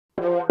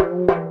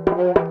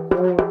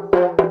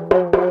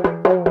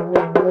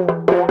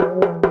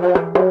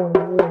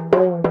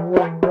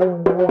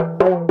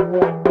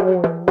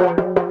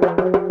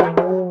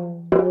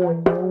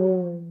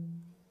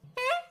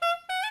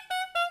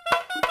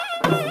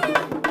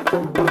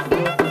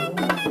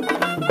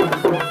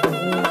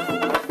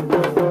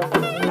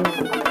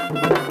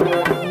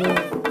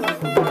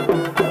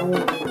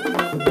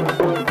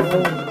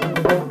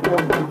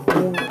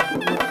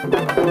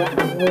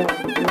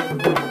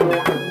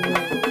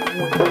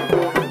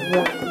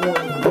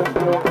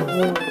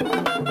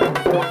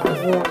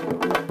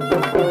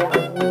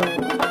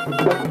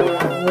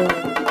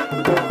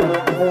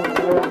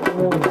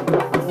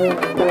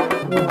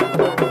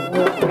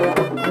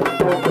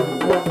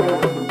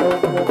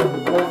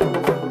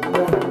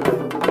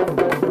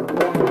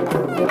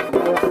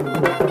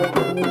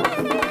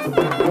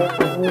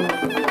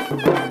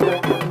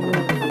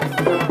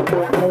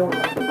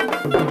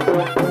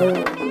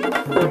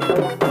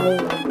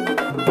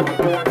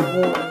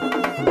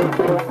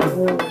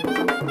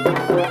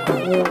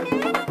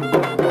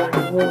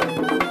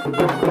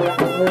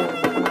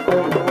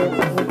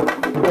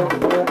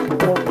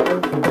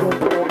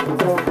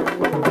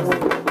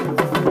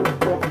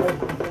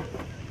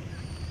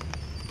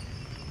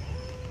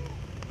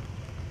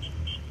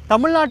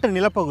தமிழ்நாட்டு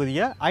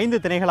நிலப்பகுதியை 5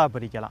 திணைகளாக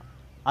பிரிக்கலாம்.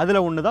 அதில்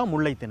ஒன்று தான்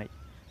முல்லை திணை.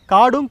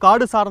 காடும்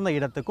காடு சார்ந்த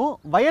இடத்துக்கும்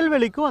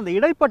வயல்வெளிக்கும் அந்த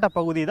இடைப்பட்ட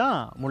பகுதி தான்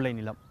முல்லை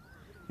நிலம்.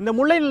 இந்த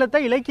முல்லை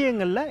நிலத்தை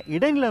இலக்கியங்களில்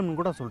இடைநிலம்னு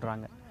கூட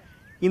சொல்கிறாங்க.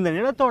 இந்த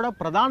நிலத்தோட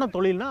பிரதான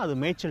தொழில்னா அது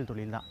மேய்ச்சல்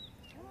தொழில் தான்.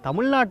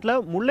 தமிழ்நாட்டில்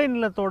முல்லை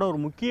நிலத்தோட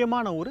ஒரு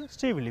முக்கியமான ஊர்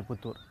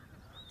ஸ்ரீவில்லிபுத்தூர்.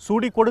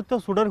 சூடி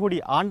கொடுத்த சுடர்குடி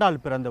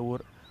ஆண்டாள் பிறந்த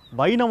ஊர்,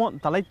 வைணவம்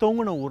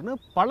தலைத்தோங்கின ஊர்னு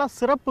பல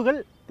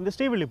சிறப்புகள் இந்த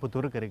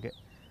ஸ்ரீவில்லிபுத்தூருக்கு இருக்குது.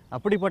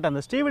 அப்படிப்பட்ட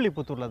அந்த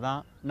ஸ்ரீவில்லிபுத்தூரில்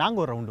தான்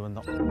நாங்கள் ஒரு ரவுண்டு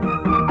வந்தோம்.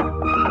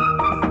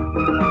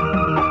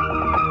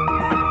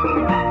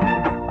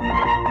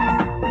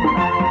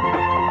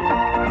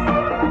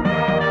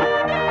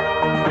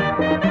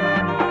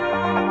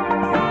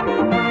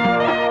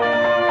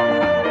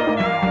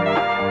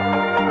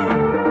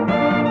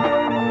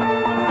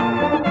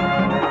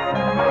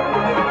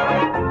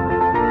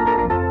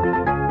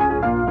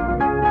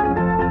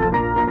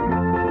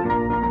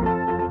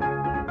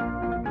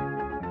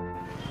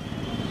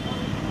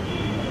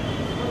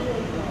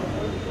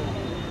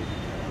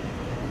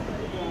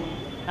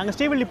 நாங்கள்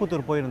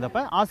ஸ்ரீவில்லிபுத்தூர் போயிருந்தப்ப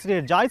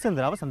ஆசிரியர்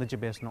ஜாய்சந்திராவை சந்தித்து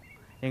பேசணும்.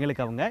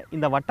 எங்களுக்கு அவங்க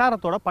இந்த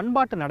வட்டாரத்தோட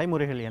பண்பாட்டு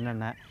நடைமுறைகள்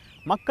என்னென்ன,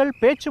 மக்கள்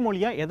பேச்சு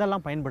மொழியாக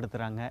எதெல்லாம்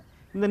பயன்படுத்துகிறாங்க,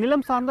 இந்த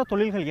நிலம் சார்ந்த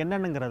தொழில்கள்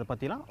என்னென்னுங்கிறத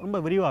பற்றிலாம் ரொம்ப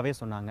விரிவாகவே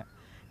சொன்னாங்க.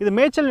 இது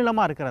மேய்ச்சல்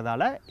நிலமாக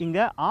இருக்கிறதால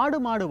இங்கே ஆடு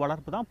மாடு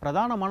வளர்ப்பு தான்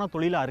பிரதானமான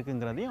தொழிலாக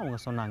இருக்குங்கிறதையும் அவங்க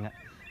சொன்னாங்க.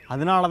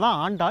 அதனால தான்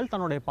ஆண்டாள்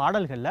தன்னுடைய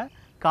பாடல்களில்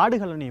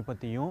காடுகளனியை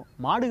பற்றியும்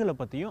மாடுகளை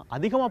பற்றியும்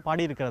அதிகமாக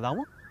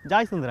பாடியிருக்கிறதாவும்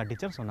ஜாய்சந்திரா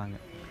டீச்சர் சொன்னாங்க.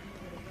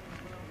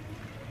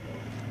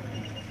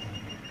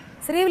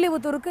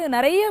 ஸ்ரீவில்லிபுத்தூருக்கு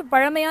நிறைய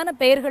பழமையான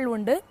பெயர்கள்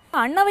உண்டு.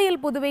 அன்னவயல்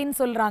புதுவைன்னு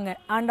சொல்கிறாங்க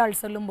ஆண்டாள்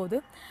சொல்லும்போது.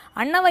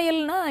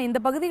 அன்னவயல்னா இந்த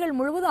பகுதிகள்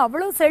முழுவதும்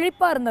அவ்வளோ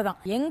செழிப்பாக இருந்ததாம்.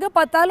 எங்கே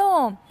பார்த்தாலும்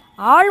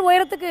ஆள்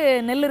உயரத்துக்கு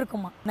நெல்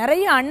இருக்குமா.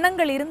 நிறைய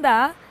அன்னங்கள்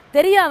இருந்தால்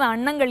தெரியாத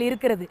அன்னங்கள்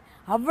இருக்கிறது.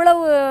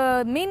 அவ்வளவு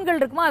மீன்கள்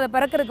இருக்குமா, அதை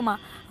பிறக்கிறதுக்குமா.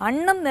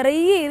 அன்னம்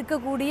நிறைய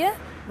இருக்கக்கூடிய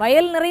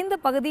வயல் நிறைந்த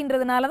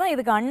பகுதின்றதுனால தான்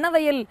இதுக்கு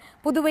அன்னவயல்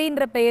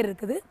புதுவைன்ற பெயர்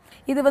இருக்குது.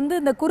 இது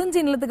இந்த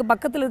குறிஞ்சி நிலத்துக்கு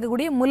பக்கத்தில்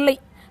இருக்கக்கூடிய முல்லை,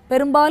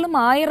 பெரும்பாலும்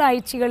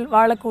ஆயிரச்சிகள்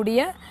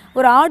வாழக்கூடிய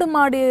ஒரு ஆடு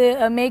மாடு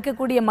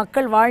மேய்க்கக்கூடிய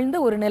மக்கள் வாழ்ந்த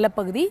ஒரு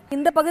நிலப்பகுதி.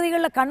 இந்த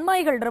பகுதிகளில்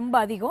கண்மாய்கள் ரொம்ப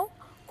அதிகம்,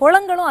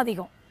 குளங்களும்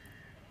அதிகம்.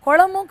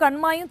 குளமும்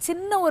கண்மாயும்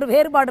சின்ன ஒரு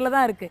வேறுபாடில்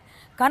தான் இருக்குது.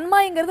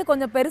 கண்மாய்ங்கிறது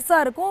கொஞ்சம்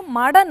பெருசாக இருக்கும்,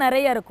 மடை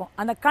நிறைய இருக்கும்,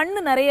 அந்த கண்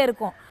நிறைய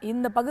இருக்கும்.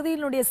 இந்த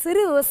பகுதியினுடைய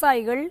சிறு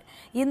விவசாயிகள்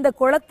இந்த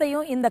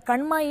குளத்தையும் இந்த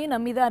கண்மாயையும்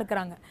நம்பி தான்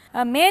இருக்கிறாங்க.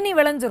 மேனி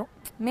விளைஞ்சிரும்.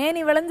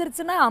 மேனி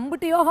விளைஞ்சிருச்சுன்னா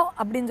அம்புட்டு யோகம்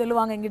அப்படின்னு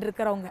சொல்லுவாங்க இங்கிட்டு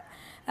இருக்கிறவங்க.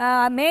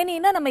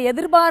 மேனின்னா நம்ம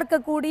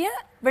எதிர்பார்க்கக்கூடிய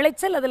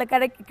விளைச்சல் அதில்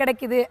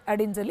கிடைக்குது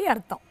அப்படின்னு சொல்லி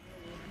அர்த்தம்.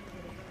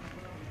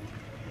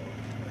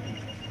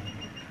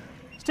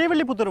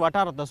 ஸ்ரீவில்லிபுத்தூர்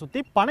வட்டாரத்தை சுற்றி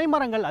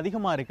பனைமரங்கள்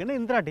அதிகமாக இருக்குன்னு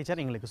இந்திரா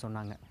டீச்சர் எங்களுக்கு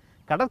சொன்னாங்க.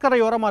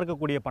 கடற்கரையோரமாக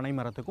இருக்கக்கூடிய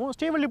பனைமரத்துக்கும்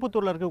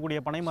ஸ்ரீவில்லிபுத்தூரில் இருக்கக்கூடிய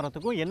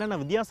பனைமரத்துக்கும் என்னென்ன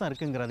வித்தியாசம்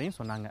இருக்குங்கிறதையும்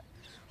சொன்னாங்க.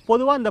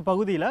 பொதுவாக இந்த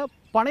பகுதியில்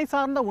பனை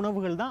சார்ந்த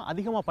உணவுகள் தான்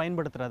அதிகமாக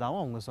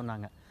பயன்படுத்துகிறதாகவும் அவங்க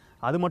சொன்னாங்க.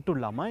 அது மட்டும்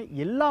இல்லாமல்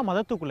எல்லா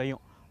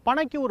மதத்துக்குள்ளேயும்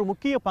பனைக்கு ஒரு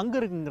முக்கிய பங்கு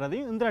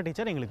இருக்குங்கிறதையும் இந்திரா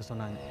டீச்சர் எங்களுக்கு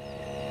சொன்னாங்க.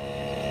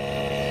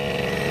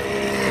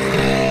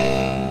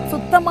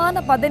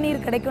 சுத்தமான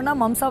பதநீர் கிடைக்கும்னா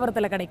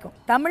மம்சாவரத்தில் கிடைக்கும்.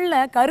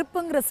 தமிழில்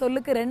கருப்புங்கிற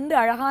சொல்லுக்கு 2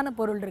 அழகான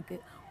பொருள்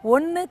இருக்குது.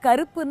 ஒன்று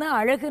கருப்புன்னா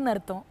அழகுன்னு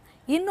அர்த்தம்,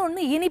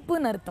 இன்னொன்று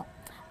இனிப்புன்னு அர்த்தம்.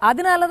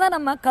 அதனால தான்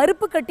நம்ம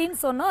கருப்பு கட்டின்னு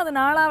சொன்னோம். அது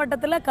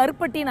நாளாவட்டத்தில்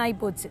கருப்பட்டின்னு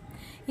ஆகிப்போச்சு.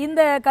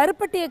 இந்த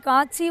கருப்பட்டியை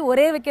காய்ச்சி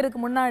ஒரே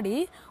வைக்கிறதுக்கு முன்னாடி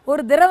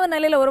ஒரு திரவ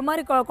நிலையில் ஒரு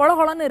மாதிரி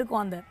கொலகொலன்னு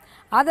இருக்கும்.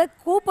 அதை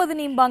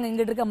கூப்பதனிம்பாங்க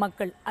இங்கிட்டு இருக்க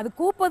மக்கள். அது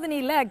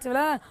கூப்பதனியில்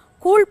ஆக்சுவலாக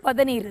கூழ்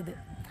பதநீர்.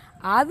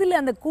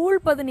 அதில் அந்த கூழ்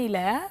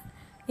பதனியில்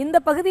இந்த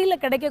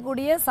பகுதியில்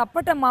கிடைக்கக்கூடிய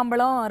சப்பட்டை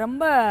மாம்பழம்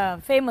ரொம்ப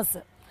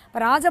ஃபேமஸ்ஸு. இப்போ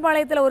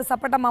ராஜபாளையத்தில் ஒரு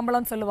சப்பட்டை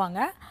மாம்பழம்னு சொல்லுவாங்க,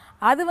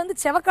 அது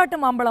செவக்காட்டு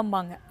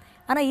மாம்பழம்பாங்க.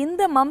 ஆனால்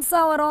இந்த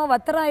மம்சாவரம்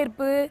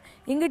வத்தராயிருப்பு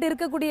இங்கிட்டு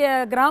இருக்கக்கூடிய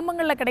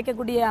கிராமங்களில்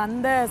கிடைக்கக்கூடிய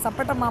அந்த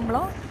சப்பட்டை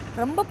மாம்பழம்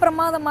ரொம்ப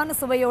பிரமாதமான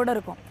சுவையோடு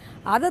இருக்கும்.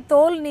 அதை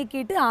தோல்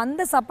நீக்கிட்டு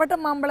அந்த சப்பட்டை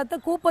மாம்பழத்தை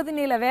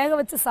கூப்பதினியில் வேக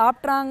வச்சு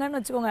சாப்பிட்றாங்கன்னு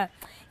வச்சுக்கோங்க.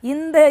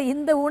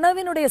 இந்த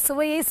உணவினுடைய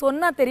சுவையை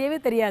சொன்னால் தெரியவே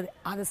தெரியாது.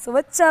 அதை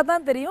சுவைச்சா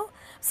தான் தெரியும்.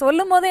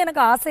 சொல்லும் போதே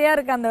எனக்கு ஆசையாக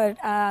இருக்குது.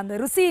 அந்த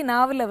ருசி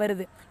நாவில்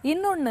வருது.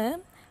 இன்னொன்று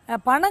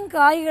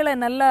பனங்காய்களை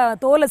நல்லா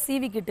தோலை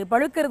சீவிக்கிட்டு,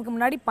 பழுக்கிறதுக்கு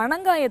முன்னாடி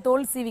பனங்காயை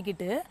தோல்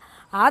சீவிக்கிட்டு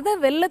அதை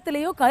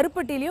வெள்ளத்திலேயோ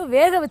கருப்பட்டிலேயோ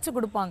வேக வச்சு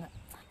கொடுப்பாங்க.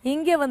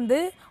 இங்கே வந்து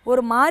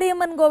ஒரு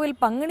மாரியம்மன் கோவில்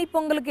பங்குனி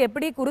பொங்கலுக்கு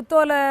எப்படி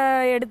குருத்தோலை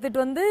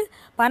எடுத்துகிட்டு வந்து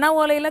பனை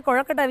ஓலையில்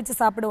கொழக்கட்டை வச்சு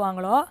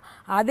சாப்பிடுவாங்களோ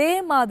அதே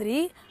மாதிரி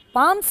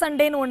பாம்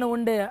சண்டேன்னு ஒன்று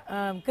உண்டு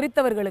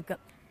கிறித்தவர்களுக்கு.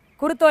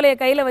 குருத்தோலையை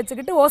கையில்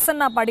வச்சுக்கிட்டு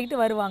ஓசன்னா பாடிக்கிட்டு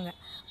வருவாங்க.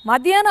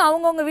 மத்தியானம்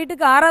அவங்கவுங்க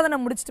வீட்டுக்கு ஆராதனை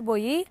முடிச்சுட்டு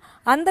போய்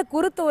அந்த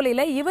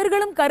குருத்தோலையில்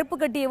இவர்களும் கருப்பு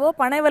கட்டியவோ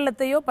பனை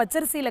வெள்ளத்தையோ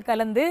பச்சரிசியில்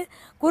கலந்து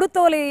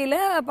குருத்தோலையில்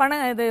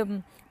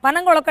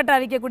பனங்கொழக்கட்டை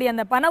அவிக்கக்கூடிய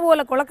அந்த பனை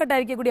ஓலை கொழக்கட்டை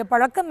அவிக்கக்கூடிய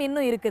பழக்கம்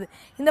இன்னும் இருக்குது.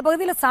 இந்த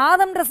பகுதியில்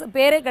சாதம்ன்ற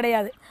பேரே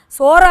கிடையாது,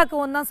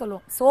 சோறாக்குவோம் தான்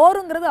சொல்லுவோம்.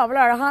 சோறுங்கிறது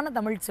அவ்வளோ அழகான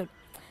தமிழ் சொல்.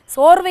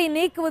 சோர்வை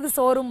நீக்குவது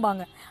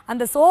சோறும்பாங்க.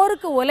 அந்த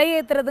சோறுக்கு ஒலை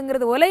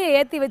ஏற்றுறதுங்கிறது, ஒலையை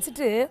ஏற்றி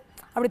வச்சுட்டு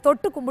அப்படி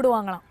தொட்டு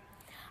கும்பிடுவாங்களாம்.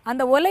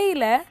 அந்த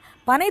ஒலையில்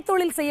பனை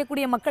தொழில்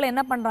செய்யக்கூடிய மக்கள்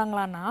என்ன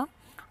பண்ணுறாங்களான்னா,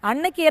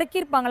 அன்னைக்கு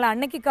இறக்கியிருப்பாங்களா,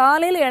 அன்னைக்கு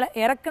காலையில்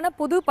இறக்குன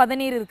புது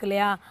பதநீர் இருக்கு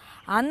இல்லையா,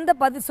 அந்த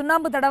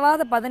சுண்ணாம்பு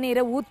தடவாத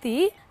பதநீரை ஊற்றி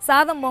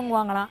சாதம்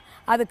பொங்குவாங்களாம்.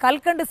 அது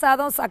கல்கண்டு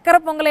சாதம் சக்கரை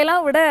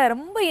பொங்கலையெல்லாம் விட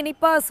ரொம்ப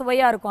இனிப்பாக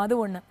சுவையாக இருக்கும். அது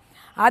ஒன்று.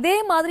 அதே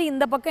மாதிரி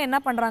இந்த பக்கம் என்ன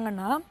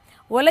பண்ணுறாங்கன்னா,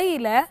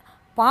 ஒலையில்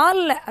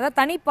பாலில், அதாவது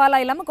தனி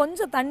பாலாக இல்லாமல்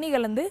கொஞ்சம் தண்ணி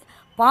கலந்து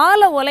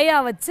பாலை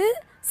ஒலையாக வச்சு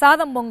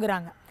சாதம்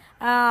பொங்குறாங்க.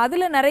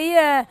 அதில் நிறைய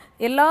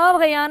எல்லா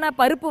வகையான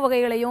பருப்பு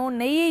வகைகளையும்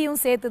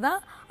நெய்யையும் சேர்த்து தான்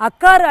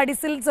அக்காறு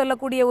அடிசில்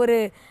சொல்லக்கூடிய ஒரு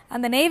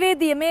அந்த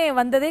நெய்வேத்தியமே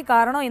வந்ததே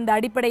காரணம் இந்த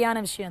அடிப்படையான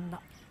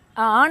விஷயம்தான்.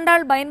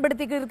 ஆண்டாள்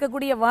பயன்படுத்திக்கிட்டு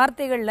இருக்கக்கூடிய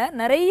வார்த்தைகளில்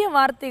நிறைய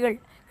வார்த்தைகள்,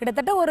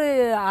 கிட்டத்தட்ட ஒரு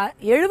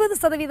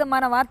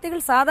 70%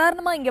 வார்த்தைகள்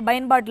சாதாரணமாக இங்கே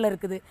பயன்பாட்டில்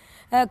இருக்குது.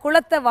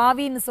 குளத்தை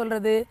வாவின்னு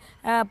சொல்கிறது,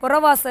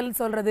 புறவாசல்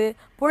சொல்கிறது,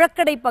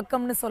 புழக்கடை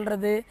பக்கம்னு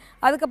சொல்கிறது,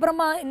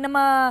 அதுக்கப்புறமா நம்ம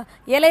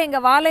இலைங்க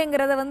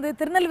வாழைங்கிறத வந்து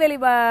திருநெல்வேலி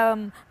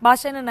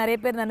பாஷைன்னு நிறைய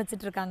பேர்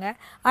நினச்சிட்டு இருக்காங்க.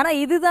 ஆனால்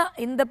இதுதான்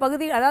இந்த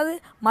பகுதி, அதாவது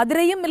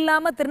மதுரையும்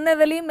இல்லாமல்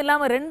திருநெல்வேலியும்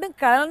இல்லாமல் ரெண்டும்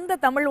கலந்த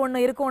தமிழ்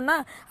ஒன்று இருக்கும்னா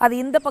அது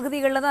இந்த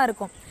பகுதிகளில் தான்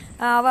இருக்கும்.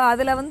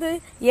 அதில் வந்து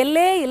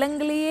எல்லே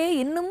இளங்கிலேயே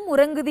இன்னும்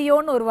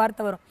உறங்குதியோன்னு ஒரு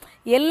வார்த்தை வரும்.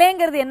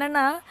 எல்லைங்கிறது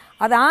என்னன்னா,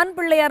 அது ஆண்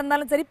பிள்ளையாக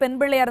இருந்தாலும் சரி பெண்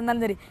பிள்ளையாக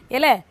இருந்தாலும் சரி,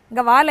 எலே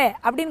இங்கே வாழை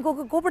அப்படின்னு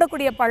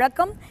கூப்பிடக்கூடிய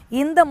பழக்கம்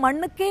இந்த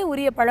மண்ணுக்கே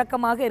உரிய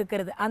பழக்கமாக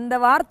இருக்கிறது. அந்த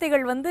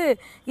வார்த்தைகள் வந்து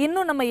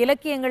இன்னும் நம்ம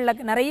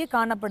இலக்கியங்களில் நிறைய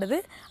காணப்படுது.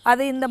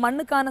 அது இந்த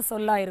மண்ணுக்கான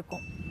சொல்லாக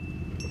இருக்கும்.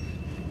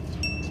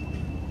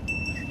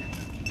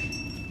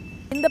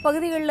 இந்த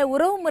பகுதிகளில்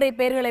உறவு முறை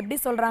பெயர்கள் எப்படி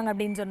சொல்கிறாங்க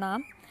அப்படின்னு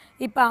சொன்னால்,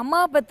 இப்போ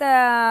அம்மா பெற்ற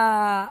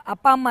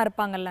அப்பா அம்மா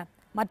இருப்பாங்கல்ல,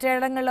 மற்ற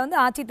இடங்களில் வந்து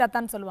ஆச்சி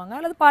தாத்தான்னு சொல்லுவாங்க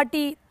அல்லது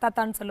பாட்டி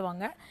தாத்தான்னு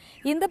சொல்லுவாங்க.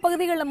 இந்த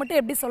பகுதிகளில் மட்டும்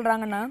எப்படி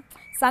சொல்கிறாங்கன்னா,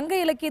 சங்க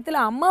இலக்கியத்தில்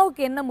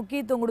அம்மாவுக்கு என்ன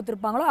முக்கியத்துவம்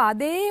கொடுத்துருப்பாங்களோ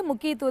அதே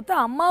முக்கியத்துவத்தை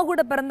அம்மா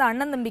கூட பிறந்த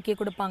அண்ணன் தம்பிக்கு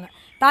கொடுப்பாங்க,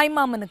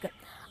 தாய்மாமனுக்கு.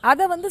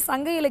 அதை வந்து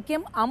சங்க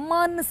இலக்கியம்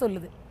அம்மான்னு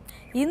சொல்லுது.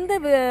 இந்த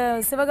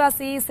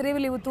சிவகாசி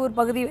ஸ்ரீவில்லிபுத்தூர்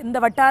பகுதி இந்த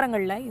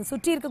வட்டாரங்களில்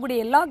சுற்றி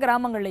இருக்கக்கூடிய எல்லா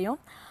கிராமங்கள்லையும்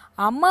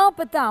அம்மா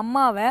பெற்ற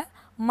அம்மாவை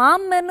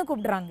மாமன்னு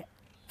கூப்பிடுறாங்க.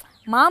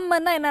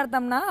 மாமன்னா என்ன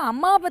அர்த்தம்னா,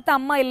 அம்மா பெற்ற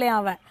அம்மா இல்லையா,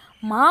 அவன்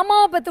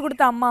மாமாவை பெற்று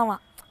கொடுத்த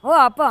அம்மாவான்.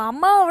 அப்போ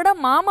அம்மாவை விட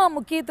மாமா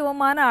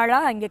முக்கியத்துவமான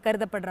ஆளாக இங்கே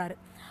கருதப்படுறாரு.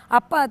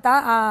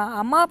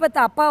 அம்மா பெற்ற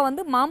அப்பா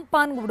வந்து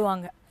மாம்பான்னு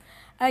கூப்பிடுவாங்க.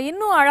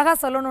 இன்னும் அழகாக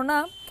சொல்லணும்னா,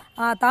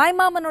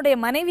 தாய்மாமனுடைய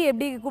மனைவி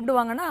எப்படி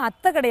கூப்பிடுவாங்கன்னா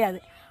அத்தை கிடையாது,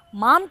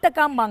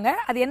 மாம்டக்காம்பாங்க.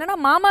 அது என்னென்னா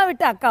மாமா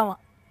விட்டு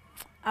அக்காவான்.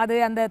 அது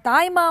அந்த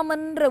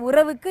தாய்மாமன்ற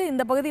உறவுக்கு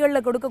இந்த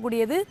பகுதிகளில்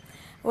கொடுக்கக்கூடியது.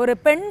 ஒரு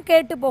பெண்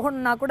கேட்டு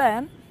போகணுன்னா கூட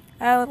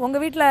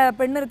உங்கள் வீட்டில்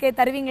பெண் இருக்கே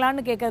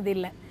தருவீங்களான்னு கேட்கறது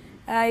இல்லை.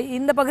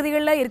 இந்த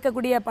பகுதிகளில்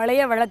இருக்கக்கூடிய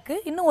பழைய வழக்கு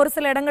இன்னும் ஒரு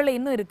சில இடங்களில்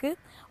இன்னும் இருக்குது.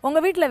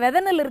 உங்கள் வீட்டில்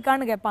விதநெல்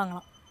இருக்கான்னு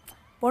கேட்பாங்களாம்.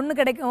 பொண்ணு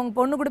உங்கள்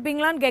பொண்ணு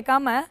கொடுப்பீங்களான்னு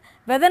கேட்காம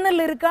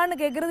விதநெல் இருக்கான்னு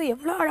கேட்குறது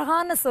எவ்வளோ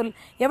அழகான சொல்,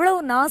 எவ்வளோ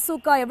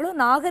நாசூக்கா, எவ்வளோ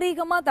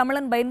நாகரீகமாக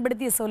தமிழன்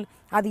பயன்படுத்திய சொல்.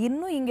 அது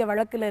இன்னும் இங்கே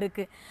வழக்கில்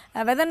இருக்குது.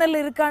 விதநெல்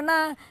இருக்கான்னா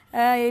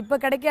இப்போ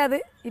கிடைக்காது,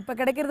 இப்போ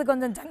கிடைக்கிறது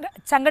கொஞ்சம்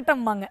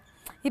சங்கட்டம்பாங்க.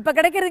 இப்போ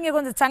கிடைக்கிறது இங்கே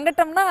கொஞ்சம்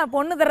சங்கட்டம்னா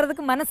பொண்ணு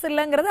தர்றதுக்கு மனசு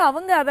இல்லைங்கிறது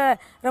அவங்க அதை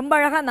ரொம்ப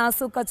அழகாக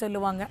நாசூக்கா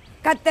சொல்லுவாங்க.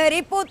 கத்தரி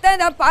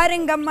பூத்ததை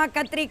பாருங்கம்மா,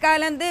 கத்திரி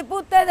கலந்து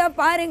பூத்ததை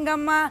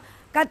பாருங்கம்மா,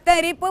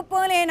 கத்தரிப்பு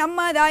போலே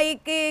நம்ம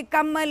தாய்க்கு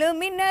கம்மலு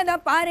மின்னதை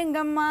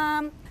பாருங்கம்மா,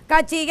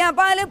 காட்சியா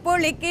பாலு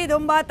புளிக்கு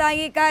தும்பா,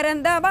 தாயி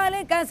கறந்த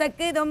பாலு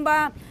கசக்கு தும்பா,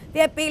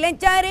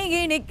 வேப்பிலைச்சாறு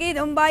இனிக்கு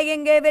தும்பா,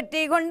 எங்கே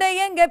வெற்றி கொண்ட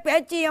எங்கே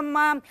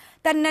பேச்சியம்மா,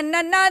 தன்னன்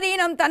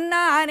நன்னாதீனம்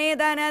தன்னானே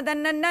தன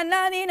தன்னன்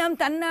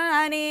நன்னாதீனம்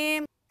தன்னானே.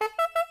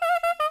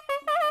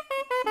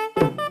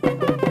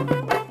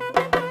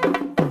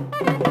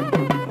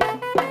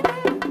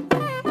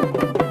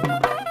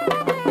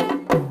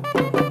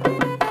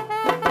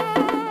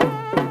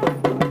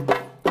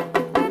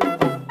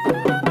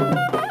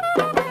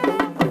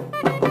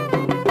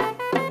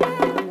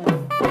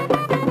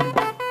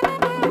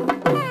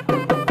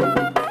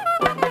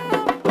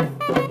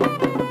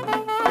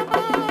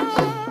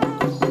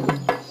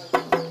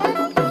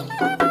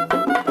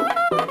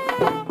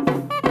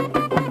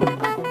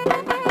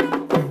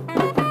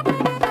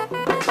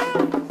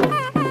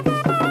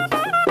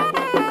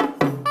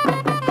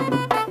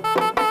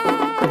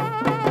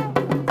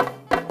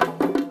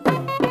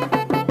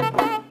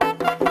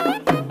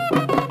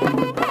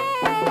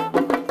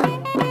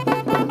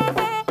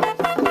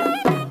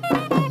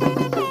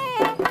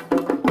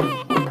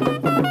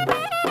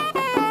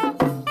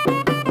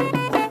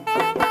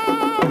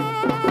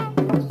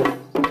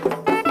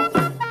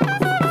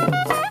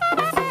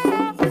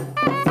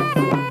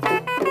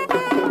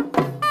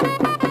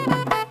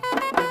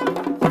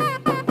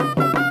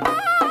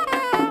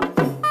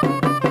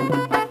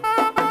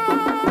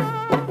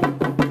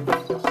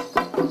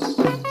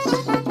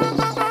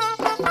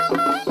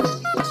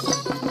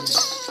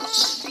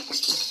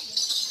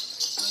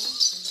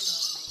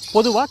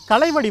 பொதுவாக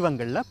கலை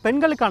வடிவங்களில்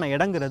பெண்களுக்கான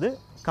இடங்கிறது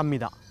கம்மி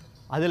தான்.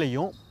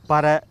 அதுலேயும்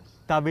பறை,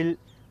 தவில்,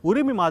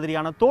 உரிமை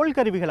மாதிரியான தோல்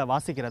கருவிகளை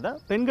வாசிக்கிறத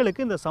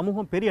பெண்களுக்கு இந்த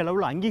சமூகம் பெரிய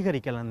அளவில்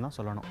அங்கீகரிக்கலைன்னு தான்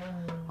சொல்லணும்.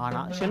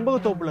 ஆனால்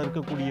செண்பகத்தோப்பில்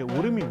இருக்கக்கூடிய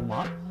உரிமை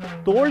உமா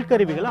தோல்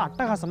கருவிகளை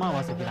அட்டகாசமாக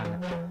வாசிக்கிறாங்க.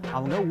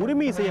 அவங்க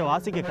உரிமை இசையை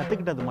வாசிக்க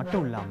கற்றுக்கிட்டது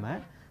மட்டும்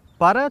இல்லாமல்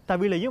பறை,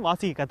 தவிலையும்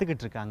வாசிக்க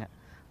கற்றுக்கிட்டு இருக்காங்க.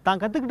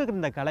 தான் கற்றுக்கிட்டு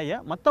இருந்த கலையை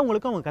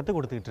மற்றவங்களுக்கும் அவங்க கற்றுக்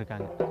கொடுத்துக்கிட்டு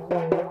இருக்காங்க.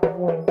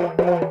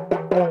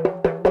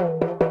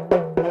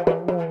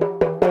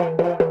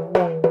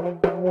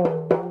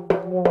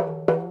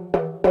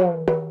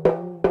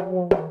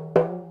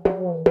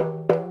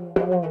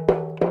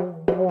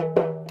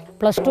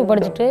 +2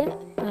 படிச்சுட்டு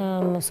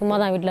சும்மா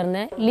தான் வீட்டில்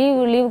இருந்தேன்.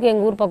 லீவுக்கு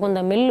எங்கள் ஊர் பக்கம்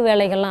இந்த மில்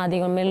வேலைகள்லாம்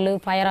அதிகம். மில்லு,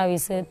 ஃபயர்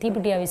ஆஃபீஸு,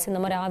 தீப்பெட்டி ஆஃபீஸ், இந்த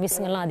மாதிரி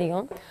ஆஃபீஸுங்கள்லாம்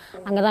அதிகம்.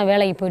 அங்கே தான்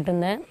வேலைக்கு போயிட்டு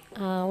இருந்தேன்.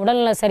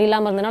 உடல்நிலை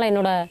சரியில்லாமல் இருந்தனால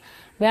என்னோடய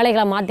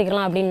வேலைகளை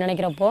மாற்றிக்கலாம் அப்படின்னு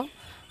நினைக்கிறப்போ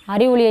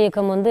அறிவொளி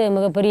இயக்கம் வந்து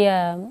மிகப்பெரிய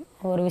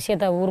ஒரு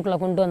விஷயத்தை ஊருக்குள்ளே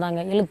கொண்டு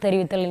வந்தாங்க.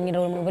 எழுத்தறிவித்தல்ங்கிற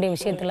ஒரு மிகப்பெரிய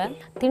விஷயத்தில்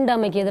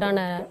தீண்டாமைக்கு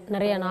எதிரான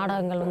நிறைய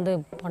நாடகங்கள் வந்து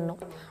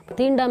பண்ணோம்.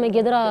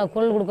 தீண்டாமைக்கு எதிராக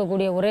குரல்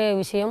கொடுக்கக்கூடிய ஒரே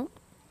விஷயம்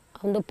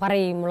வந்து பறை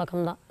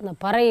முழக்கம்தான். அந்த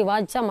பறை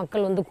வாய்ச்சா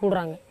மக்கள் வந்து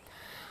கூடுறாங்க.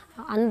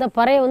 அந்த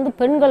பறையை வந்து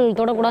பெண்கள்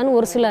தொடக்கூடாதுன்னு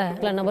ஒரு சில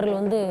நபர்கள்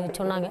வந்து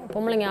சொன்னாங்க.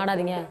 பொம்பளைங்க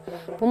ஆடாதீங்க,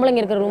 பொம்பளைங்க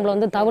இருக்கிற ரூமில்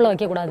வந்து தவளை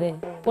வைக்கக்கூடாது,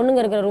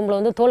 பொண்ணுங்க இருக்கிற ரூமில்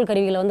வந்து தோல்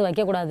கருவிகளை வந்து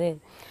வைக்கக்கூடாது,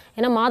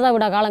 ஏன்னா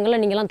மாதாவிடா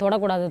காலங்களில் நீங்கள்லாம்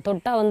தொடக்கூடாது,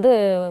 தொட்டால் வந்து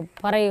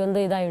பறை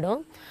வந்து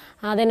இதாகிடும்,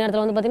 அதே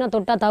நேரத்தில் வந்து பார்த்திங்கன்னா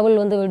தொட்டால்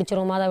தவில் வந்து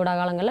வெடிச்சிடும் மாதாவிடா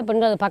காலங்களில்,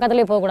 பெண்கள்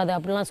பக்கத்துலேயே போகக்கூடாது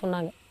அப்படின்லாம்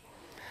சொன்னாங்க.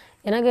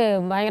 எனக்கு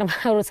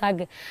பயங்கரமாக ஒரு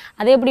சாக்கு.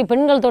 அதே எப்படி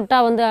பெண்கள்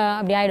தொட்டால் வந்து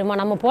அப்படி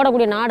ஆகிடுமா? நம்ம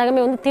போடக்கூடிய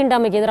நாடகமே வந்து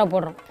தீண்டாமைக்கு எதிராக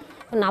போடுறோம்,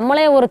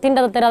 நம்மளே ஒரு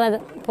தீண்டத்தை தராத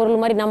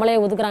பொருள் மாதிரி நம்மளே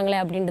ஒதுக்குறாங்களே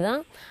அப்படின்ட்டு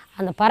தான்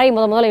அந்த பறை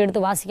முதல்ல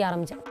எடுத்து வாசிக்க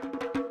ஆரம்பித்தேன்.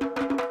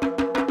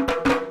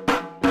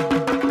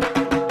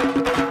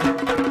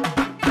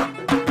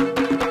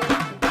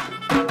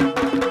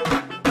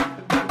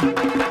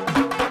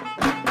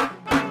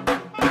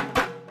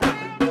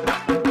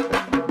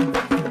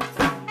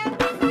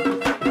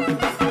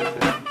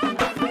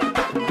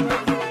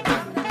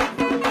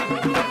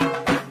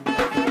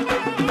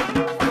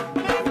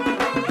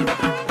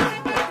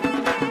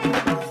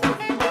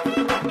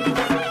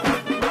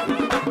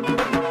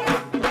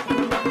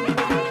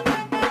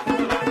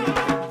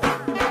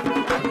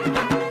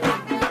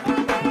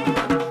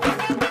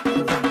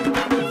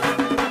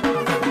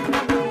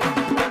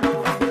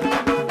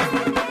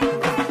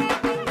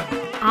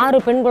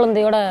 பெண்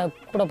குழந்தையோட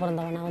கூட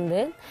பிறந்தவன் நான் வந்து.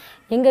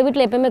 எங்கள்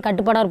வீட்டில் எப்போயுமே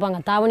கட்டுப்பாடாக இருப்பாங்க.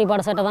 தாவணி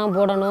பாட சட்டை தான்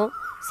போடணும்,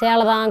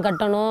 சேலை தான்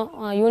கட்டணும்,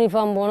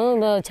 யூனிஃபார்ம் போகணும்,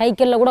 இந்த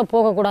சைக்கிளில் கூட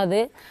போகக்கூடாது,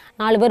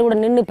 4 பேர் கூட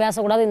நின்று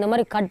பேசக்கூடாது, இந்த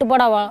மாதிரி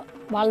கட்டுப்பாடாக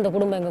வாழ்ந்த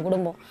குடும்பம் எங்கள்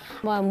குடும்பம்.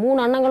 3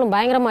 அண்ணங்களும்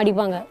பயங்கரமாக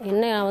அடிப்பாங்க.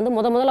 என்ன வந்து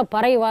முதல்ல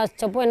பறை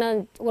வாசித்தப்போ என்ன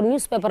ஒரு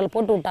நியூஸ் பேப்பரில்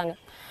போட்டு விட்டாங்க.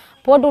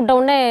 போட்டு விட்ட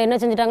உடனே என்ன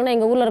செஞ்சிட்டாங்கன்னா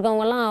எங்கள் ஊரில்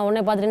இருக்கவங்கலாம்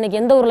உடனே பார்த்துட்டு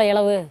இன்றைக்கி எந்த ஊரில்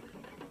இளவு,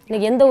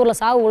 இன்றைக்கி எந்த ஊரில்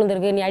சாவு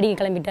விழுந்திருக்கு, நீ அடிக்க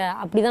கிளம்பிட்ட,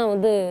 அப்படி தான்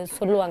வந்து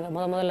சொல்லுவாங்க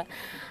முதல்ல.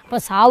 இப்போ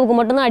சாவுக்கு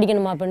மட்டும்தான்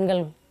அடிக்கணுமா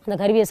பெண்கள், அந்த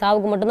கருவியை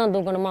சாவுக்கு மட்டும்தான்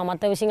தூக்கணுமா,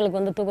 மற்ற விஷயங்களுக்கு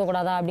வந்து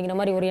தூக்கக்கூடாதா அப்படிங்கிற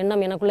மாதிரி ஒரு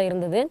எண்ணம் எனக்குள்ளே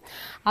இருந்தது.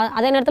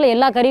 அதே நேரத்தில்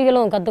எல்லா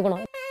கருவிகளும்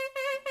கற்றுக்கணும்.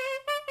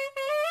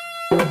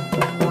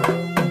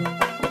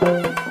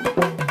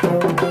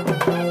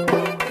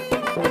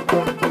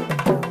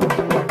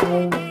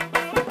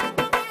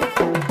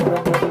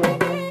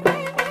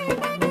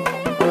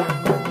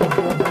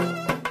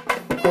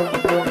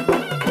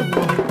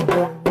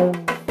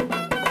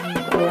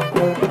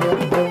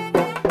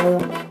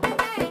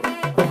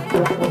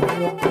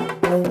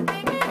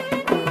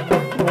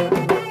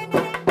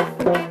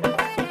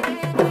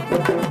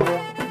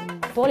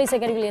 தோலிசை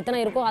கருவிகள் எத்தனை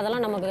இருக்கோ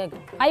அதெல்லாம் நமக்கு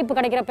வாய்ப்பு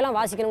கிடைக்கிறப்பெல்லாம்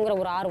வாசிக்கணுங்கிற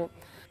ஒரு ஆர்வம்,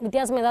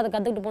 வித்தியாசமாக ஏதாவது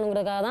கற்றுக்கிட்டு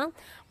போகணுங்கிறதுக்காக தான்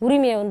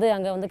உரிமையை வந்து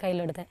அங்கே வந்து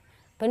கையில் எடுத்தேன்.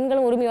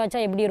 பெண்களும் உரிமை வச்சா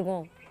எப்படி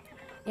இருக்கும்?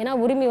 ஏன்னா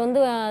உரிமை வந்து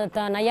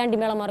நையாண்டி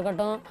மேளமாக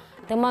இருக்கட்டும்,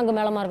 தெம்மாங்கு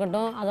மேளமாக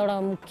இருக்கட்டும், அதோட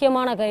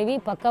முக்கியமான கருவி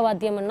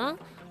பக்கவாத்தியம்னா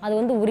அது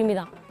வந்து உரிமை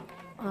தான்.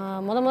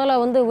 முதல்ல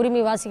வந்து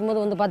உரிமை வாசிக்கும்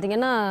போது வந்து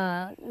பார்த்திங்கன்னா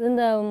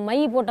இந்த மை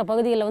போட்ட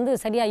பகுதிகளில்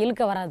வந்து சரியாக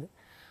இழுக்க வராது.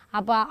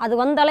 அப்போ அது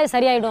வந்தாலே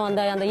சரியாயிடும்,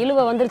 அந்த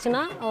இழுவை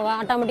வந்துருச்சுன்னா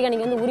ஆட்டோமேட்டிக்காக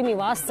நீங்கள் வந்து உரிமை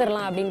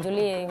வாசிச்சிடலாம் அப்படின்னு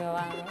சொல்லி எங்கள்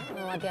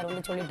வாத்தியார்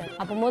வந்து சொல்லிட்டார்.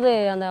 அப்போது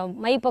அந்த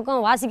மை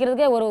பக்கம்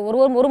வாசிக்கிறதுக்கே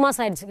ஒரு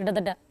மாதம் ஆயிடுச்சு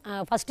கிட்டத்தட்ட.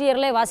 ஃபஸ்ட்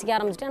இயர்லேயே வாசிக்க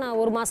ஆரம்பிச்சிட்டேன் நான்,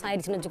 1 மாதம்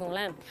ஆயிடுச்சுன்னு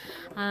வச்சுக்கோங்களேன்.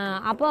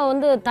 அப்போ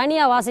வந்து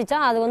தனியாக வாசித்தா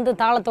அது வந்து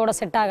தாளத்தோடு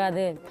செட்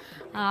ஆகாது.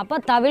 அப்போ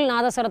தவில்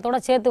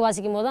நாதஸ்வரத்தோடு சேர்த்து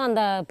வாசிக்கும் போது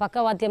அந்த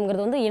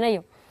பக்கவாத்தியம்ங்கிறது வந்து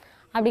இணையும்.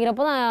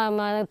 அப்படிங்கிறப்போ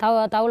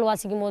தான் தவில்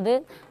வாசிக்கும் போது,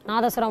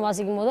 நாதஸ்வரம்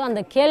வாசிக்கும் போது அந்த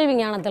கேள்வி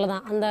ஞானத்தில்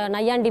தான் அந்த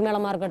நையாண்டி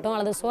மேளமாக இருக்கட்டும்,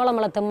 அல்லது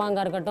சோளமலை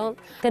தெம்மாங்காக இருக்கட்டும்,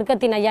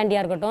 தெற்கத்தி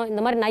நையாண்டியாக இருக்கட்டும்,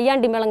 இந்த மாதிரி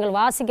நையாண்டி மேளங்கள்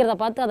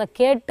வாசிக்கிறத பார்த்து அதை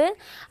கேட்டு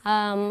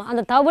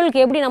அந்த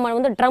தவிலுக்கு எப்படி நம்ம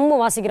வந்து ட்ரம்மு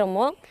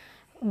வாசிக்கிறோமோ,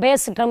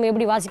 பேஸ் ட்ரம்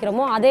எப்படி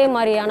வாசிக்கிறோமோ அதே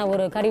மாதிரியான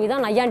ஒரு கருவி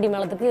தான் நையாண்டி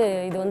மேளத்துக்கு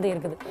இது வந்து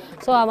இருக்குது.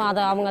 ஸோ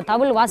அதை அவங்க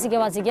தவில்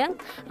வாசிக்க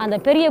அந்த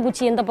பெரிய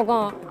குச்சி எந்த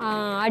பக்கம்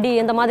அடி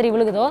எந்த மாதிரி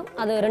விழுகுதோ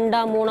அது 2ஆ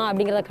 3ஆ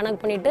அப்படிங்கிறத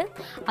கணக்கு பண்ணிவிட்டு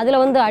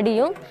அதில் வந்து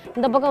அடியும்,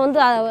 இந்த பக்கம்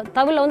வந்து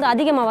தவிலில் வந்து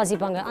அதிகமாக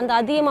வாசிப்பாங்க. அந்த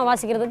அதிகமாக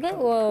வாசிக்கிறதுக்கு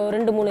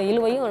 2-3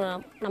 இழுவையும்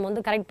நம்ம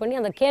வந்து கரெக்ட்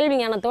பண்ணி அந்த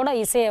கேள்வி ஞானத்தோட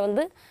இசையை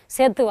வந்து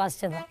சேர்த்து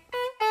வாசித்தது தான்.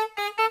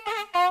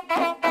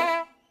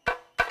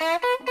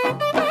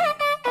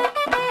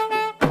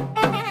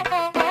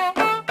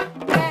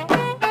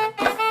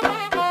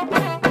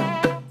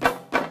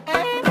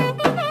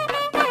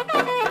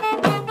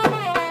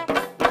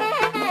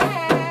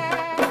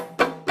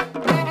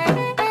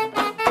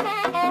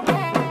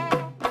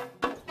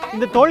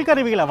 இந்த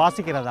தோல்கருவிகளை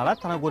வாசிக்கிறதால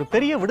தனக்கு ஒரு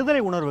பெரிய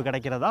விடுதலை உணர்வு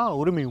கிடைக்கிறதா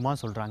உரிமையுமா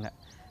சொல்கிறாங்க.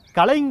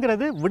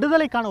 கலைங்கிறது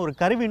விடுதலைக்கான ஒரு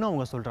கருவின்னு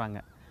அவங்க சொல்கிறாங்க.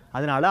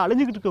 அதனால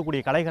அழிஞ்சிக்கிட்டு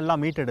இருக்கக்கூடிய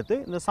கலைகள்லாம் மீட்டெடுத்து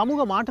இந்த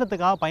சமூக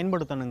மாற்றத்துக்காக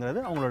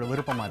பயன்படுத்தணுங்கிறது அவங்களோட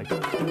விருப்பமாக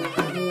இருக்குது.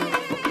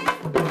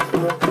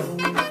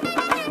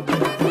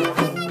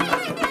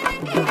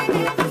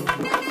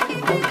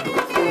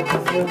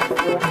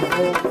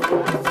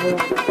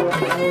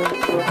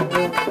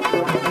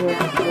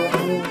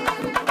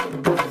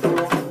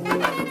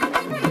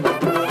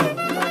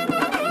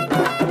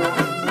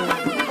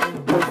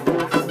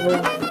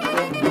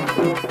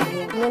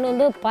 இன்னொன்று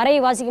வந்து பறை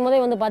வாசிக்கும் போதே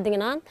வந்து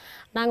பார்த்திங்கன்னா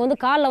நாங்கள் வந்து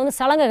காலில் வந்து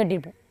சலங்கை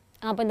கட்டியிருப்போம்.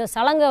 அப்போ இந்த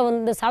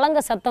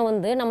சலங்கை சத்தம்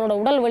வந்து நம்மளோட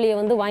உடல் வலியை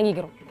வந்து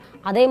வாங்கிக்கிறோம்.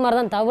 அதே மாதிரி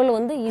தான் தவில்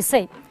வந்து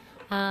இசை,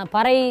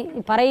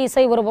 பறை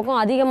இசை ஒரு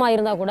பக்கம் அதிகமாக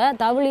இருந்தால் கூட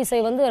தவில் இசை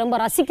வந்து ரொம்ப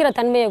ரசிக்கிற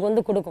தன்மையை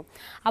வந்து கொடுக்கும்.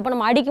 அப்போ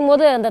நம்ம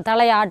அடிக்கும்போது அந்த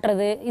தலையை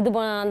ஆட்டுறது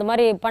அந்த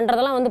மாதிரி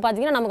பண்ணுறதெல்லாம் வந்து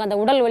பார்த்திங்கன்னா நமக்கு அந்த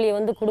உடல் வலியை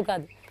வந்து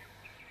கொடுக்காது.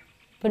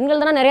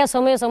 பெண்கள் தானே நிறையா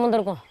சுமையை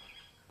சுமந்துருக்கோம்.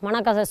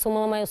 மனக்கசை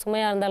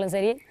சுமையாக இருந்தாலும்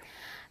சரி,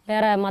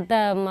 வேறு மற்ற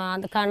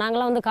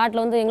நாங்களாம் வந்து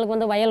காட்டில் வந்து எங்களுக்கு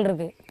வந்து வயல்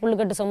இருக்குது,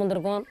 புல்லுக்கட்டு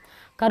சுமந்துருக்கோம்,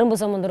 கரும்பு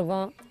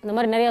சுமந்துருக்கோம். இந்த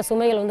மாதிரி நிறையா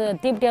சுமைகள் வந்து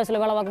தீப்டி ஹவுஸில்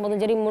வேலை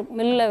பார்க்கும்போதும் சரி,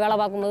 மில்லில் வேலை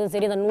பார்க்கும்போதும்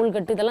சரி, அந்த நூல்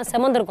கட்டு இதெல்லாம்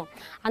சுமந்துருக்கோம்.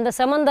 அந்த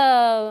சுமந்த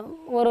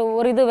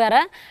ஒரு இது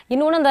வேறு.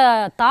 இன்னொன்று அந்த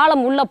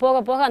தாளம் உள்ளே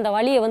போக போக அந்த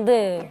வலியை வந்து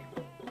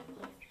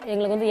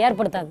எங்களுக்கு வந்து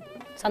ஏற்படுத்தாது.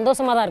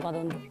 சந்தோஷமாக தான் இருக்கும்.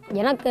 அது வந்து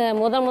எனக்கு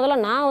முதல்ல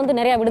நான் வந்து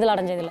நிறையா விடுதலை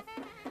அடைஞ்சதில்லை.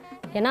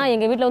 ஏன்னா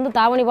எங்கள் வீட்டில் வந்து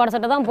தாவணி பாட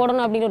சட்டை தான்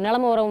போடணும் அப்படிங்கிற ஒரு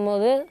நிலைமை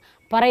வரும்போது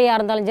பறையாக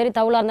இருந்தாலும் சரி,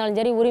 தவுளாக இருந்தாலும்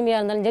சரி, உரிமையாக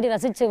இருந்தாலும் சரி,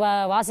 ரசித்து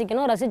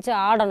வாசிக்கணும், ரசித்து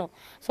ஆடணும்.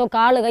 ஸோ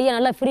காலு கையை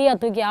நல்லா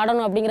ஃப்ரீயாக தூக்கி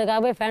ஆடணும்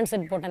அப்படிங்கிறதுக்காகவே ஃபேன்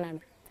செட் போட்டேன்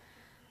நான்.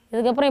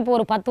 இதுக்கப்புறம் இப்போ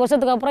ஒரு 10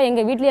 வருஷத்துக்கு அப்புறம்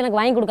எங்கள் வீட்லேயே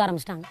எனக்கு வாங்கி கொடுக்க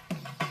ஆரம்பிச்சிட்டாங்க.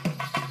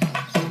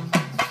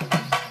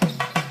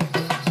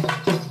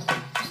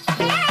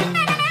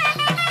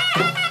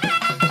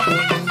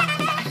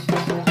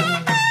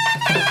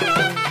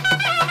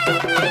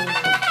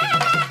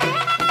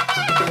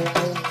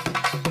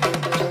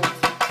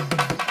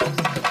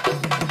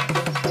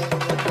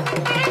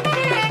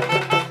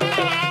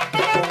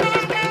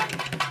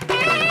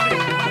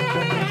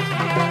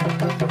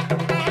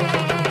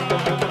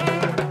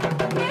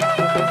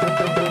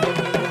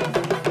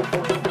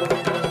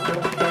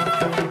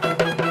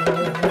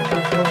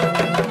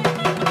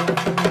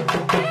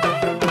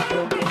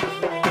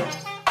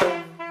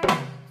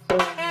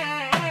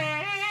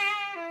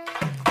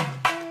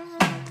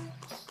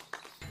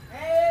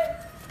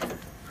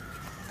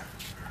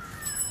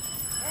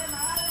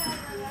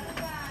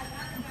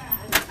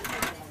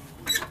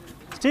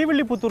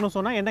 ஸ்ரீவில்லிபுத்தூர்னு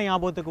சொன்னால் என்ன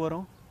ஞாபகத்துக்கு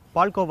வரும்?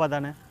 பால்கோவா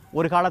தானே.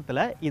 ஒரு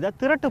காலத்தில் இதை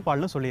திரட்டு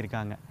பால்னு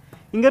சொல்லியிருக்காங்க.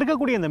 இங்கே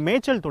இருக்கக்கூடிய இந்த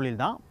மேய்ச்சல் தொழில்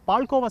தான்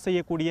பால்கோவா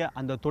செய்யக்கூடிய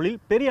அந்த தொழில்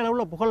பெரிய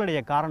அளவில் புகழடைய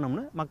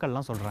காரணம்னு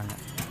மக்கள்லாம் சொல்கிறாங்க.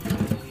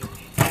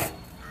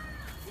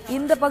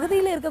 இந்த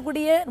பகுதியில்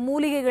இருக்கக்கூடிய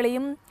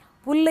மூலிகைகளையும்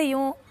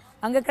புல்லையும்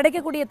அங்கே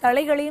கிடைக்கக்கூடிய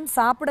தழைகளையும்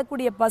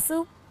சாப்பிடக்கூடிய பசு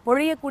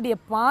பொழியக்கூடிய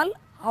பால்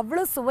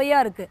அவ்வளோ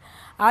சுவையாக இருக்குது.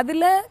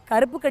 அதில்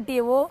கருப்பு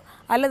கட்டியவோ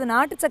அல்லது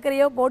நாட்டு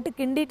சர்க்கரையோ போட்டு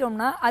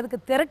கிண்டிட்டோம்னா அதுக்கு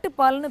திரட்டு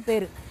பால்னு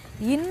பேர்.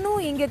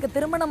 இன்னும் இங்கே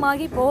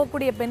திருமணமாகி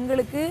போகக்கூடிய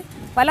பெண்களுக்கு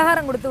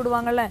பலகாரம் கொடுத்து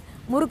விடுவாங்கள்ல,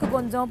 முறுக்கு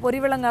கொஞ்சம்,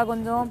 பொரிவிளங்காய்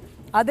கொஞ்சம்,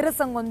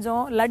 அதிரசம்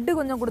கொஞ்சம், லட்டு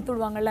கொஞ்சம் கொடுத்து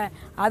விடுவாங்கள்ல,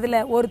 அதில்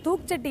ஒரு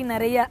தூக்குச்சட்டி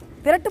நிறைய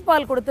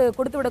திரட்டுப்பால்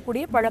கொடுத்து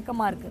விடக்கூடிய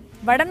பழக்கமாக இருக்குது.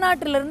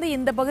 வடநாட்டிலிருந்து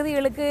இந்த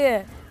பகுதிகளுக்கு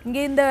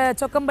இங்கே இந்த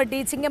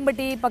சொக்கம்பட்டி,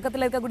 சிங்கம்பட்டி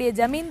பக்கத்தில் இருக்கக்கூடிய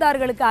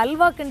ஜமீன்தார்களுக்கு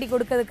அல்வா கிண்டி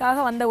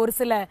கொடுக்கறதுக்காக வந்த ஒரு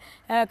சில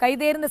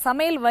கைதேர்ந்த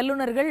சமையல்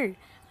வல்லுநர்கள்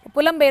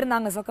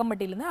புலம்பெயர்ந்தாங்க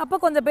சொக்கம்பட்டியிலேருந்து. அப்போ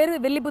கொஞ்சம் பேர்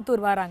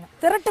வில்லிபுத்தூர் வராங்க,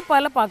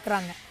 திரட்டுப்பாலை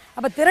பார்க்குறாங்க.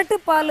 அப்போ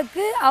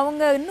திரட்டுப்பாலுக்கு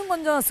அவங்க இன்னும்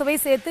கொஞ்சம் சுவை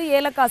சேர்த்து,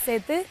 ஏலக்காய்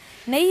சேர்த்து,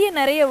 நெய்யை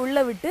நிறைய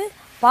உள்ளே விட்டு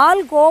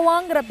பால்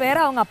கோவாங்கிற பேரை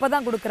அவங்க அப்போ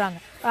தான் கொடுக்குறாங்க.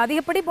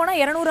 அதிகப்படி போனால்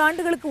 200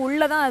 ஆண்டுகளுக்கு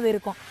உள்ளே தான் அது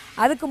இருக்கும்.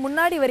 அதுக்கு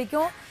முன்னாடி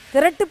வரைக்கும்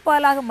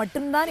திரட்டுப்பாலாக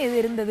மட்டும்தான் இது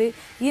இருந்தது.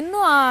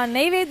 இன்னும்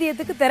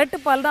நெய்வேத்தியத்துக்கு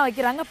திரட்டுப்பால் தான்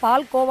வைக்கிறாங்க,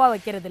 பால் கோவா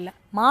வைக்கிறதில்ல.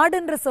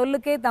 மாடுன்ற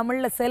சொல்லுக்கே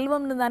தமிழில்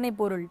செல்வம்னு தானே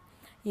பொருள்.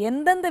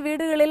 எந்தெந்த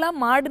வீடுகளெல்லாம்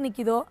மாடு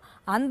நிற்கிதோ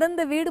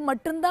அந்தந்த வீடு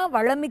மட்டும்தான்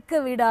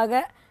வளமிக்க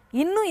வீடாக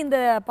இன்னும் இந்த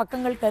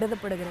பக்கங்கள்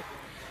கருதப்படுகிறது.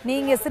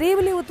 நீங்கள்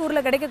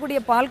ஸ்ரீவில்லிபுத்தூரில் கிடைக்கக்கூடிய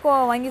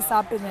பால்கோவா வாங்கி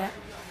சாப்பிட்டுங்க,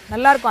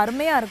 நல்லாயிருக்கும்,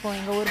 அருமையாக இருக்கும்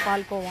எங்கள் ஊர்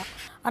பால்கோவா.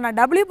 ஆனால்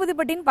டபிள்யூ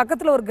புதுப்பட்டின்னு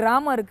பக்கத்தில் ஒரு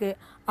கிராமம் இருக்குது,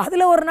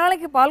 அதில் ஒரு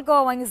நாளைக்கு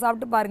பால்கோவா வாங்கி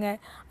சாப்பிட்டு பாருங்கள்.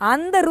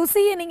 அந்த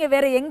ருசியை நீங்கள்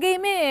வேறு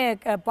எங்கேயுமே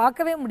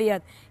பார்க்கவே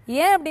முடியாது.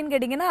 ஏன் அப்படின்னு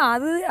கேட்டிங்கன்னா,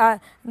 அது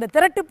இந்த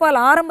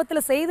திரட்டுப்பால்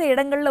ஆரம்பத்தில் செய்த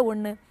இடங்களில்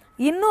ஒன்று.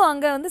 இன்னும்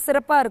அங்கே வந்து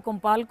சிறப்பாக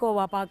இருக்கும்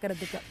பால்கோவா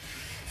பார்க்குறதுக்கு.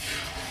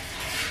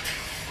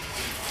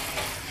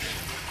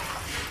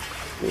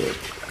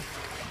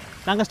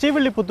 நாங்கள்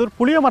ஸ்ரீவில்லிபுத்தூர்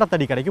புளிய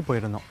மரத்தடி கடைக்கு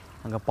போயிருந்தோம்.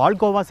 அங்கே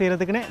பால்கோவா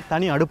செய்கிறதுக்குன்னே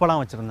தனி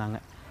அடுப்பெல்லாம் வச்சுருந்தாங்க.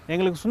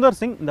 எங்களுக்கு சுந்தர்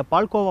சிங் இந்த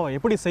பால்கோவாவை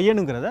எப்படி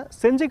செய்யணுங்கிறத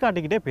செஞ்சு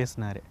காட்டிக்கிட்டே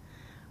பேசினார்.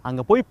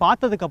 அங்கே போய்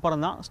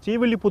பார்த்ததுக்கப்புறம் தான்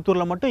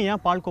ஸ்ரீவில்லிபுத்தூரில் மட்டும்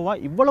ஏன் பால்கோவா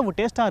இவ்வளவு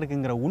டேஸ்ட்டாக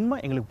இருக்குங்கிற உண்மை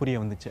எங்களுக்கு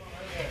புரிய வந்துச்சு.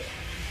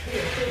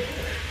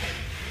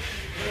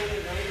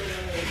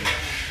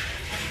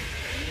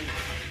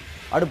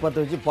 அடுப்பு பற்ற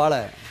வச்சு பாலை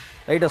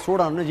லைட்டாக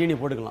சூடானு ஜீனி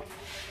போட்டுக்கலாம்.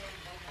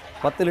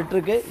 10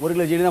 லிட்டருக்கு 1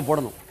 கிலோ ஜீனி தான்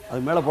போடணும்,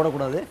 அது மேலே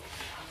போடக்கூடாது.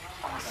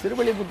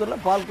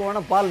 ஸ்ரீவில்லிபுத்தூரில் பால்கோவானா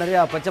பால்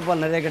நிறையா, பச்சை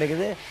பால் நிறையா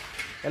கிடைக்குது.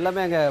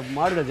 எல்லாமே அங்கே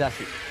மாடுகள்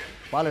ஜாஸ்தி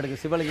பால்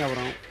எடுக்கும்.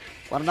 சிவலிங்காபுரம்,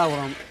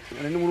 வரணாபுரம்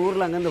 2-3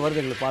 ஊரில் அங்கேருந்து வருது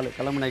எங்களுக்கு பால்.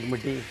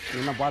 கல்லமநாயக்கம்பட்டி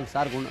இதெல்லாம் பால்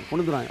சார்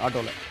கொண்டுருவாங்க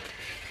ஆட்டோவில்.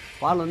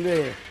 பால் வந்து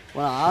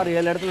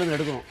 6-7 இடத்துல இருந்து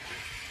எடுக்கணும்.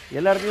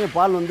 எல்லா இடத்துலையும்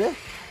பால் வந்து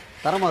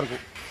தரமாக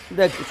இருக்கும்.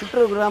 இந்த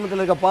சுற்று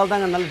கிராமத்தில் இருக்க பால்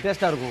தாங்க நல்ல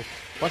டேஸ்ட்டாக இருக்கும்.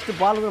 ஃபஸ்ட்டு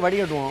பால் வந்து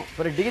வடிகட்டுவோம்,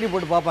 பிறகு டிகிரி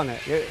போட்டு பார்ப்பாங்க.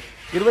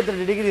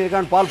 22 டிகிரி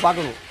இருக்கான்னு பால்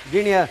பார்க்கணும்.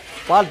 ஜீனியை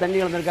பால் தண்ணி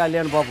கலந்துருக்கா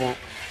இல்லையான்னு பார்ப்போம்.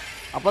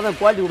 அப்போ தான்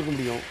குவாலிட்டி கொடுக்க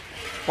முடியும்.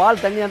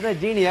 பால் தண்ணியாக இருந்தால்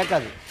ஜீனி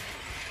ஏற்காது.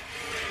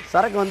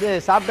 சரக்கு வந்து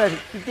சாப்பிட்டா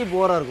தித்தி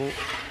போராக இருக்கும்.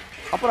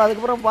 அப்புறம்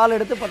அதுக்கப்புறம் பால்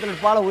எடுத்து 10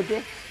 லிட்டர் பாலை ஊற்றி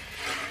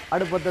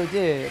அடுப்பு பற்ற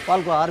வச்சு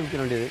பால்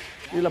ஆரம்பிக்க வேண்டியது.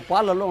 இதில்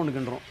பால் எல்லாம் ஒன்று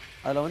கிண்டுறோம்.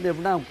 அதில் வந்து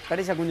எப்படின்னா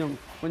கடைசியாக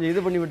கொஞ்சம்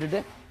இது பண்ணி விட்டுட்டு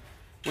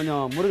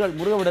கொஞ்சம் முருக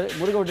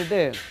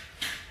விட்டுட்டு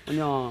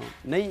கொஞ்சம்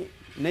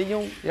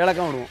நெய்யும்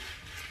ஏலக்காயும் விடுவோம்.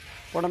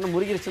 உடனே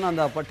முருகிருச்சுன்னா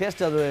அந்த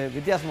டேஸ்ட் அது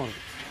வித்தியாசமாக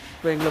இருக்கும்.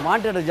 இப்போ எங்களுக்கு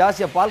மாட்டு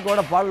ஜாஸ்தியாக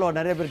பால்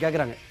நிறைய பேர்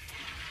கேட்குறாங்க.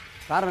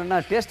 காரணம்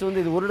என்ன, டேஸ்ட்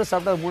வந்து இது 1 தடவை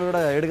சாப்பிட்டா 3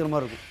 தடவை எடுக்கிற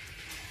மாதிரி இருக்கும்.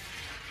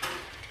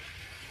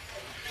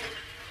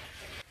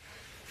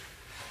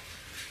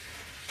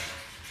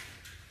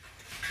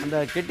 அந்த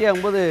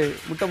கெட்டியாகும்போது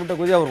முட்டை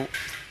கொதியாக வரும்.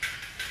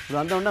 இது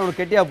அந்த உடனே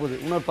அவனுக்கு கெட்டியாக போகுது.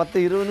 இன்னொரு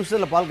 10-20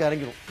 நிமிஷத்தில் பால்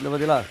இறங்கிடும். இந்த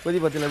பதிலா கொதி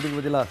பத்தியில் எப்படி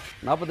பதிலா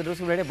 48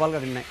 வருஷம் முன்னாடியே பால்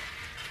கட்டினேன்.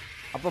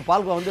 அப்போ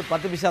பால்கா வந்து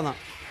 10 பைசா தான்.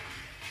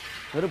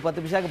 வெறும்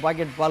 10 பைசாவுக்கு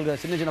பாக்கெட் பால்கா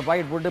சின்ன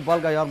பாக்கெட் போட்டு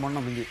பால்கா யார்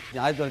பண்ணோம் முந்தி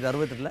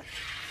 1968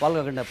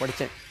 பால்கா கிண்ட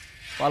படித்தேன்.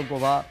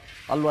 பால்கோவா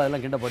அல்வா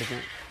எல்லாம் கிண்ட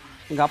படித்தேன்.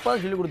 எங்கள் அப்பா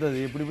தான் சொல்லிக் கொடுத்தது,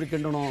 இப்படி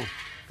கிண்டணும்,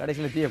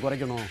 கடைசியில் தீயை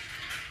குறைக்கணும்,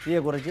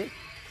 தீயை குறைச்சி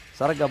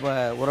சரக்கு அப்போ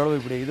ஓரளவு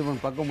இப்படி இது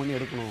பக்கம் பண்ணி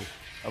எடுக்கணும்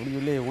அப்படின்னு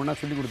சொல்லி ஒன்றா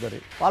சொல்லி கொடுத்தாரு.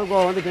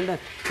 பால்கோவா வந்து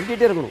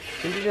கிண்டிகிட்டே இருக்கணும்.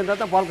 கிண்டிகிட்டே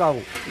இருந்தால் தான் பால்கா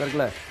ஆகும். இந்த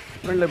இருக்குல்ல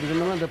ஃப்ரெண்டில் இப்படி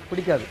கிண்டோம்னா இந்த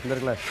பிடிக்காது. இந்த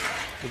இருக்குல்ல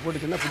இது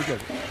போட்டு கிண்டா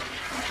பிடிக்காது.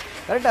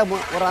 கரெக்டாக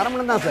ஒரு 1/2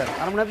 மணி நேரம் தான் சார்.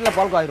 1/2 மணி நேரத்தில்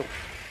பால்கா ஆயிரும்.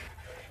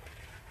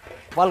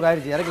 பால்கா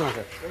ஆயிடுச்சு, இறக்கலாம்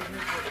சார்.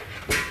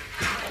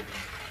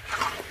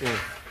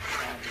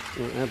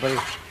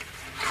 பாருங்க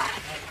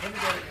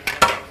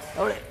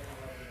அப்படியே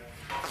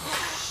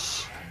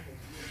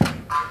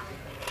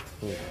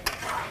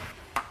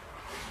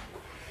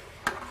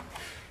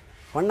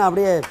பண்ணால்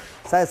அப்படியே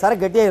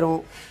சரக்கு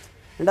கட்டியாயிரும்.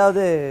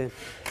 ரெண்டாவது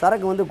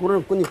சரக்கு வந்து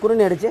கொஞ்சம்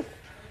குருணி அடித்து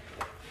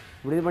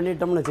இப்படி இது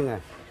பண்ணிட்டோம்னு வச்சுங்க,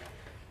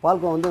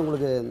 பால்கோவா வந்து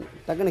உங்களுக்கு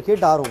டக்குன்னு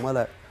ஹீட் ஆகும்.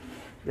 முதல்ல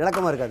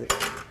இலக்கமாக இருக்காது.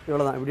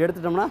 இவ்வளோ தான். இப்படி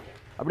எடுத்துட்டோம்னா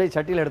அப்படியே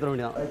சட்டியில் எடுத்துட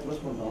வேண்டியதான்.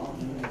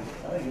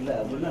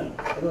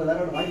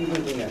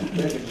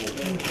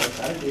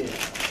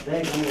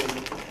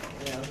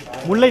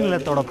 முல்லை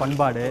நிலத்தோட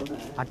பண்பாடு,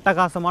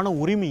 அட்டகாசமான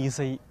உரிமை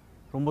இசை,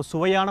 ரொம்ப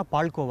சுவையான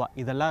பால்கோவா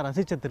இதெல்லாம்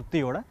ரசித்த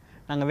திருப்தியோடு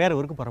நாங்கள் வேறு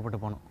ஊருக்கு புறப்பட்டு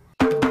போனோம்.